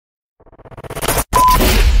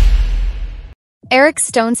Eric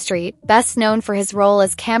Stonestreet, best known for his role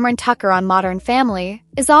as Cameron Tucker on Modern Family,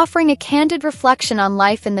 is offering a candid reflection on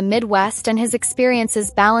life in the Midwest and his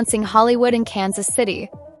experiences balancing Hollywood and Kansas City.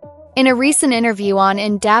 In a recent interview on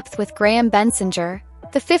In Depth with Graham Bensinger,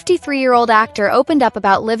 the 53-year-old actor opened up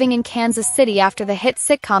about living in Kansas City after the hit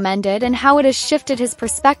sitcom ended and how it has shifted his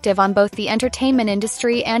perspective on both the entertainment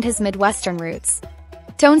industry and his Midwestern roots.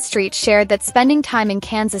 Stonestreet shared that spending time in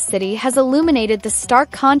Kansas City has illuminated the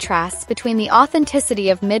stark contrasts between the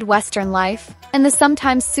authenticity of Midwestern life and the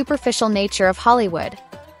sometimes superficial nature of Hollywood.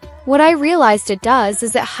 "What I realized it does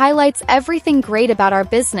is it highlights everything great about our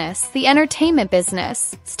business, the entertainment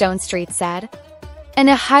business," Stonestreet said. "And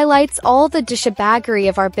it highlights all the dishabaggery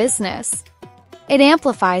of our business. It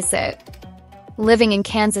amplifies it." Living in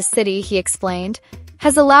Kansas City, he explained,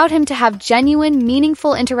 has allowed him to have genuine,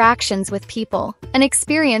 meaningful interactions with people, an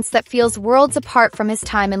experience that feels worlds apart from his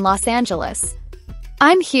time in Los Angeles.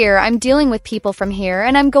 "I'm here, I'm dealing with people from here,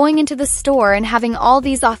 and I'm going into the store and having all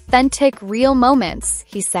these authentic, real moments,"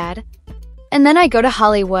 he said. "And then I go to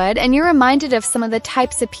Hollywood, and you're reminded of some of the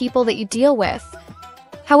types of people that you deal with."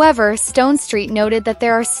 However, Stonestreet noted that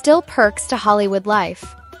there are still perks to Hollywood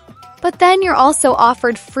life. "But then you're also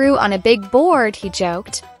offered fruit on a big board," he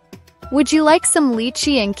joked. "Would you like some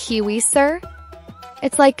lychee and kiwi, sir?"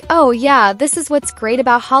 It's like, oh yeah, this is what's great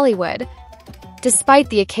about Hollywood. Despite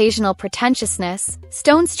the occasional pretentiousness,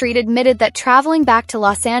 Stonestreet admitted that traveling back to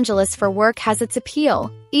Los Angeles for work has its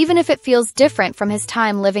appeal, even if it feels different from his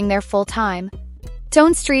time living there full-time.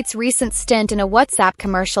 Stonestreet's recent stint in a WhatsApp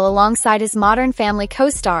commercial alongside his Modern Family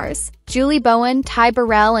co-stars, Julie Bowen, Ty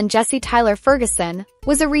Burrell, and Jesse Tyler Ferguson,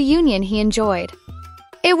 was a reunion he enjoyed.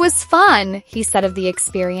 "It was fun," he said of the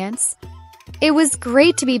experience. "It was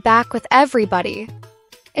great to be back with everybody.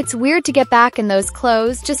 It's weird to get back in those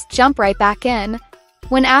clothes, just jump right back in."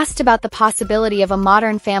 When asked about the possibility of a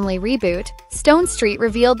Modern Family reboot, Stonestreet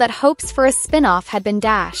revealed that hopes for a spin-off had been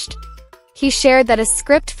dashed. He shared that a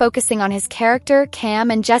script focusing on his character,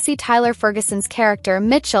 Cam, and Jesse Tyler Ferguson's character,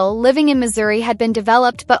 Mitchell, living in Missouri had been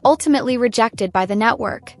developed but ultimately rejected by the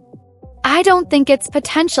network. "I don't think it's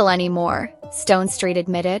potential anymore," Stonestreet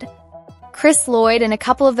admitted. "Chris Lloyd and a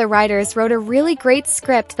couple of the writers wrote a really great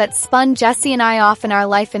script that spun Jesse and I off in our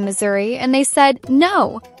life in Missouri, and they said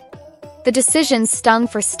no." The decision stung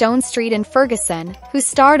for Stonestreet and Ferguson, who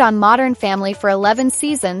starred on Modern Family for 11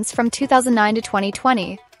 seasons from 2009 to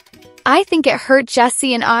 2020. "I think it hurt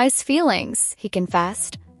Jesse and I's feelings," he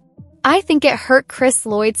confessed. "I think it hurt Chris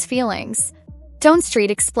Lloyd's feelings." Stonestreet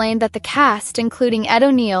explained that the cast, including Ed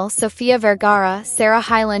O'Neill, Sofia Vergara, Sarah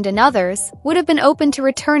Hyland, and others, would have been open to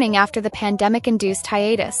returning after the pandemic-induced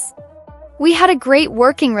hiatus. "We had a great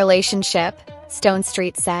working relationship,"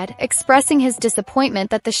 Stonestreet said, expressing his disappointment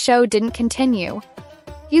that the show didn't continue.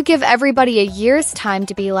 "You give everybody a year's time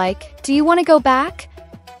to be like, do you want to go back?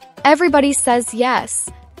 Everybody says yes."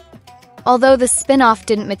 Although the spin-off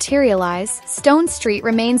didn't materialize, Stonestreet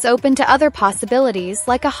remains open to other possibilities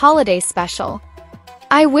like a holiday special.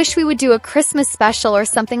 "I wish we would do a Christmas special or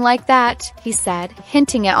something like that," he said,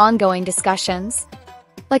 hinting at ongoing discussions.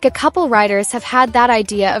 Like a couple writers have had that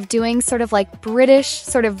idea of doing sort of like British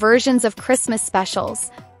sort of versions of Christmas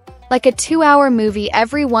specials. Like a 2-hour movie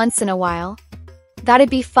every once in a while. That'd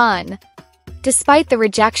be fun. Despite the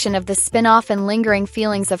rejection of the spin-off and lingering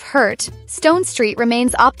feelings of hurt, Stonestreet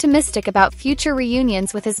remains optimistic about future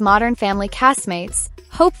reunions with his Modern Family castmates,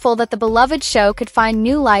 hopeful that the beloved show could find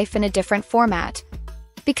new life in a different format.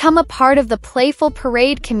 Become a part of the Playful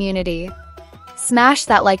Parade community. Smash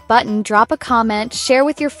that like button, drop a comment, share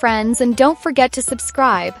with your friends, and don't forget to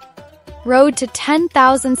subscribe. Road to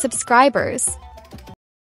 10,000 subscribers.